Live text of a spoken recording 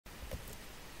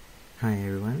Hi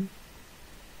everyone,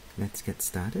 let's get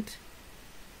started.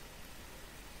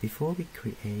 Before we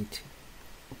create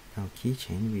our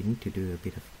keychain, we need to do a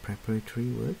bit of preparatory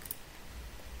work.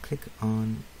 Click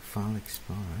on File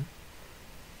Explorer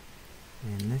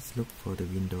and let's look for the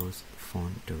Windows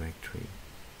font directory.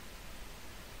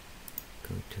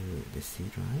 Go to the C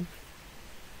drive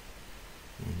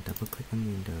and double click on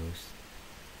Windows.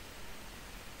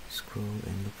 Scroll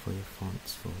and look for your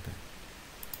fonts folder.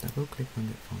 Double click on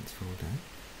that fonts folder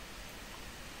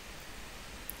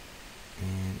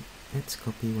and let's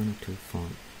copy one or two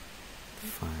font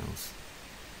files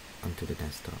onto the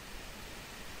desktop.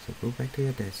 So go back to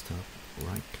your desktop,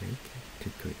 right click to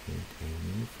create a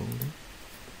new folder,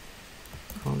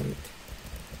 call it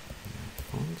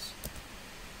fonts.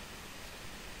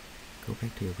 Go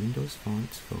back to your Windows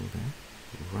fonts folder,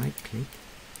 right click,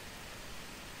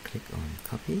 click on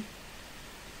copy.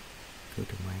 Go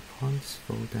to my fonts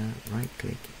folder, right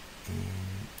click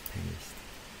and paste.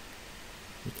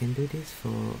 You can do this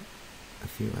for a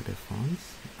few other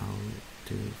fonts. I'll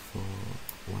do for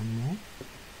one more.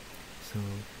 So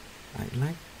I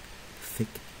like thick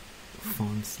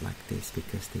fonts like this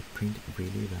because they print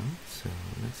really well. So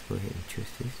let's go ahead and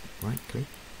choose this. Right click,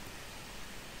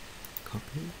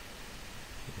 copy,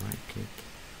 right click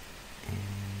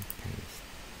and paste.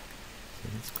 So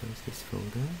let's close this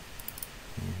folder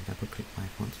and double click my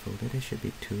fonts folder. There should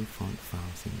be two font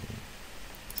files in there,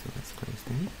 so let's close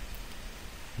them.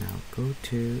 Now go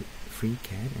to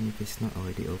FreeCAD, and if it's not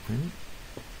already open,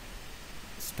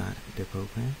 start the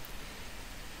program.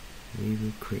 We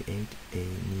will create a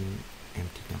new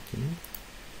empty document.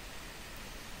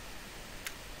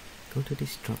 Go to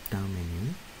this drop down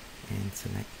menu and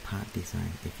select Part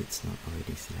Design if it's not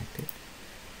already selected.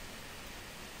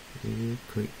 We will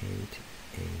create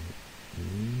a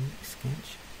new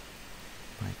sketch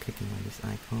by clicking on this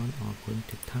icon or going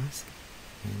to Task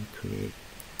and create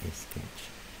a sketch.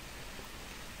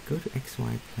 Go to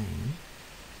XY plane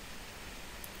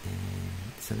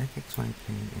and select XY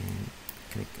plane and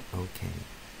click OK.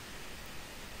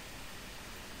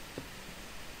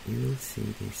 You will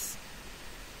see this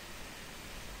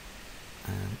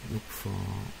look for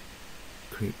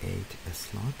create a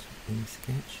slot in the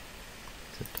sketch.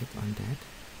 So click on that.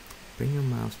 Bring your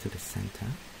mouse to the center,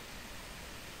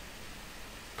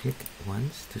 click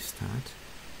once to start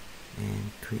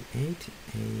and create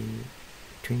a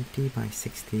 20 by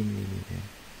 16 millimeter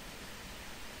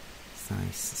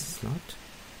size slot.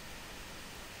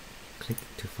 Click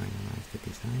to finalize the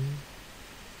design,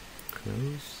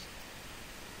 close,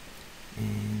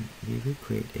 and we will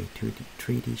create a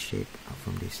 3D shape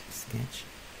from this sketch.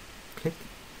 Click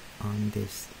on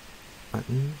this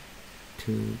button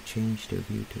to change the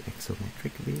view to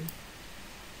isometric view.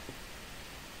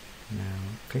 Now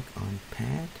click on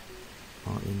Pad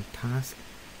or in Task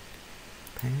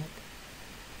Pad.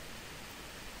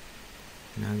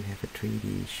 Now you have a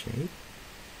 3D shape.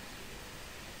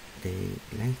 The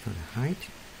length or the height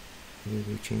we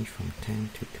will change from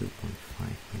 10 to 2.5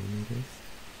 millimeters.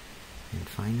 And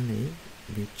finally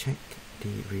we check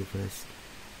the reverse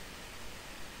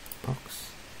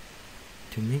box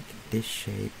to make this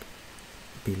shape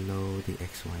below the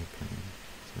XY plane.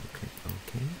 So click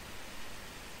OK.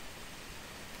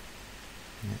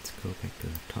 Let's go back to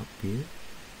the top view,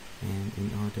 and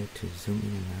in order to zoom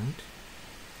in and out,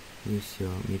 use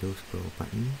your middle scroll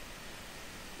button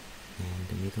and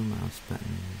the middle mouse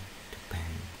button to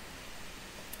pan.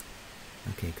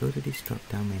 Okay, go to this drop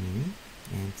down menu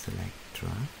and select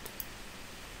Draft.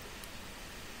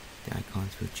 The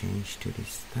icons will change to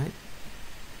this type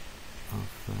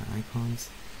of icons.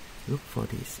 Look for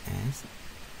this as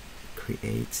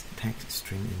creates text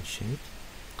string in shape.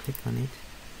 Click on it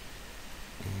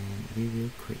and we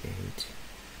will create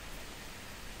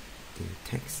the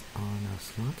text on our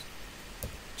slot.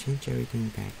 Change everything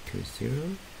back to 0,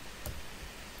 0,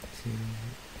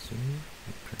 0,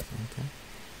 and press enter.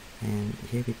 And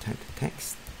here we type the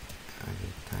text. I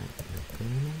will type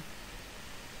Laguna.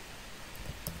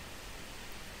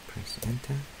 Press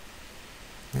enter.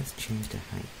 Let's change the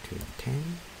height to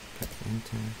 10. Press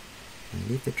enter and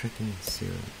leave the tracking at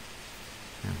 0.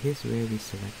 Now here's where we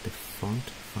select the font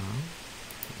file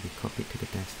that we copied to the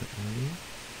desktop earlier.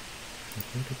 So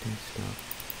go to desktop,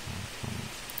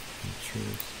 fonts, and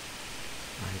choose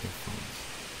either fonts.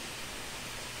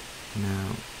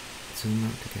 Now zoom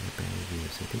out to get a better view.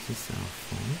 So this is our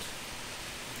font.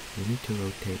 We need to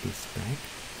rotate this back.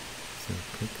 So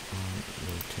click on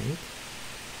rotate.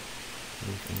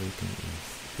 Leave everything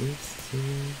as is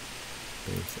 0.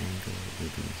 Base angle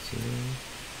will be 0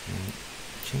 and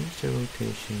change the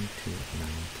rotation to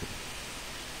 90.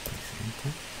 Press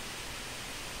enter.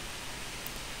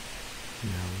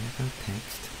 Now we have our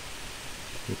text,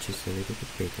 which is a little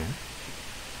bit bigger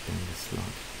than the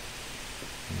slot.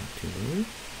 Not to worry,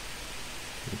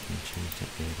 we can change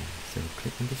that later. So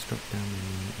click on this drop down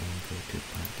menu and go to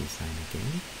Part Design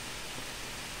again.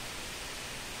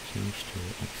 Change to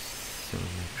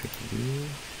Isometric View,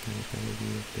 get a better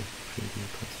view of the 3D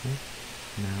process.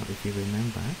 Now if you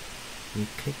remember, we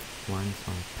click once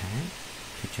on Pad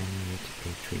to generate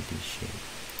a 3D shape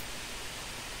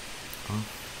of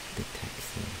the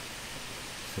text here.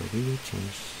 So we will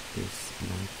change this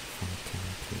length from 10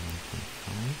 to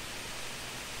 1.5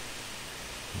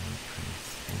 and press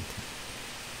enter.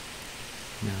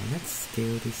 Now let's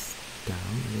scale this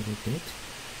down a little bit.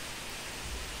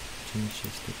 Change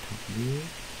this to top view.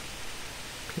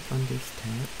 Click on this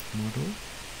tab, model.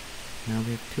 Now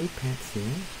we have two pads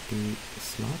here, the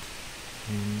slot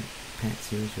and pad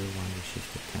 001, which is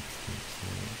the text here. So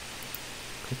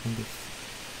click on this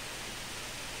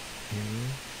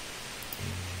arrow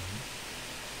and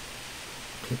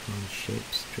click on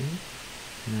shape string.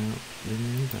 Now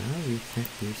remember, we set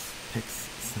this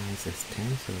text size as 10,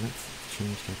 so let's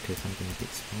change that to something a bit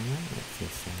smaller. Let's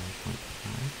say 7.5.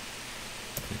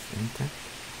 Press enter.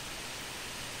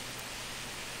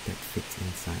 That fits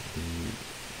inside the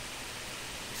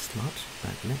slot,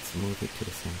 but let's move it to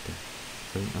the center.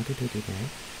 So in order to do that,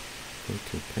 go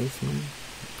to placement,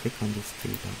 click on these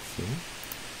three dots here,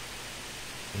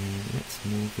 and let's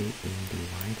move it in the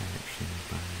Y direction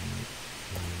by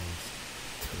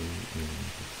 -3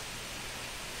 millimeters.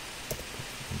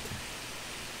 Press enter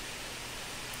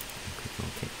and click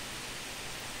OK.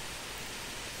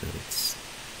 So it's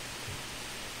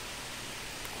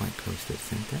quite close to the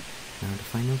center. Now the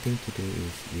final thing to do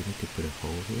is you need to put a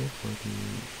hole here for the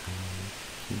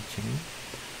keychain.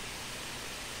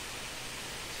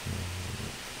 So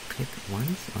click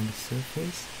once on the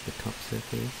surface, the top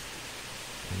surface,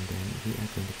 and then we are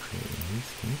going to create a new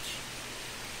sketch.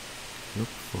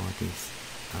 Look for this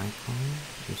icon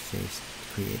which says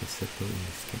create a circle in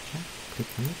the sketcher. Click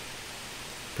on it.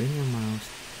 Bring your mouse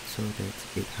so that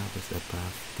it hovers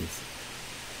above this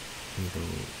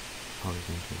middle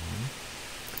horizontal line.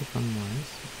 Click on once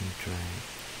and drag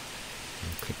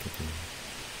and click again.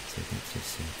 So that's your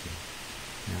circle.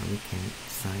 Now we can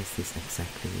size this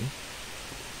exactly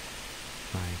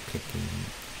by clicking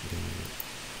the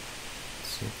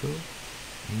circle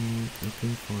and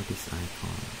looking for this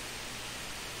icon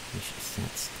which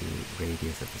sets the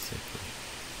radius of the circle.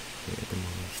 Here at the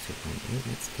moment it's 2.8.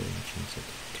 Let's go and change it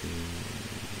to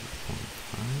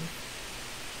 2.5.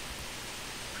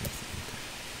 Press enter.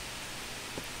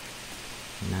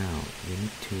 Now you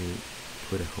need to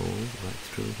put a hole right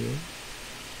through here.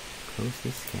 Close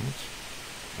this sketch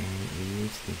and we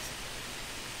use this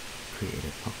create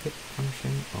a pocket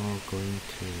function, or going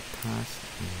to task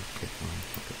and click on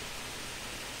pocket.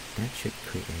 That should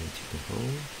create the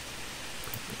hole.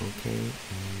 Click OK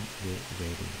and we're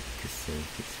ready to save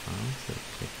this file. So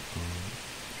click on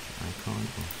the icon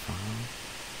or file,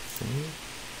 save.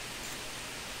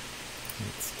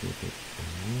 Let's give it a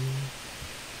name.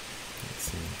 Let's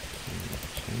say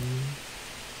keychain.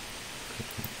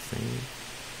 Click on save.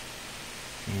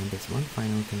 And there's one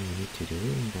final thing we need to do,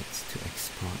 and that's to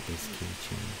export this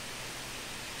keychain.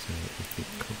 So if we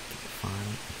click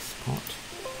File, Export,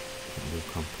 it will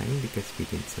complain because we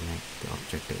didn't select the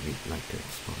object that we'd like to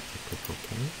export. So click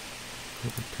OK.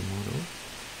 Go back to Model.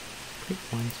 Click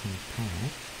once on Pad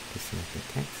to select the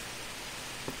text.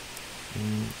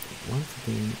 And once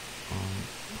again on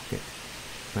Pocket.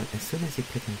 But as soon as you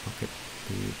click on Pocket,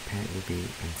 the pad will be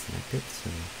unselected. So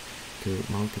to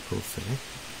multiple select,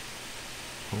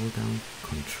 hold down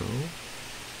Control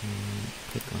and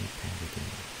click on Pad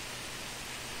again.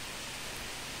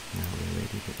 Now we're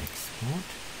ready to export.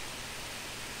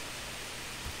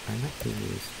 I like to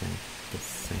use the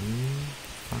same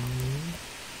file name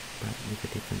but with a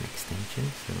different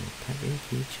extension. So type in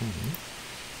keychain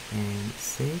and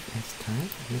save as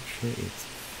type. Make sure it's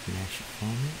Flash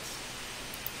formats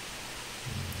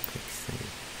and click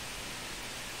save.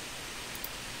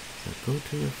 So go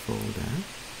to your folder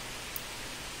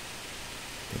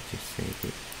that you saved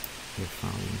your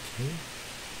file into,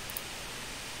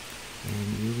 and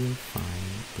you will find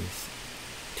these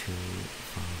two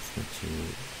files that you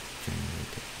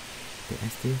generated. The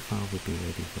STL file will be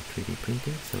ready for 3D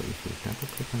printing, so if you double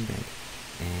click on that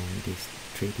and this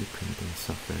 3D printing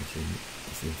software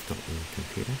is installed in your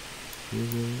computer, you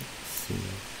will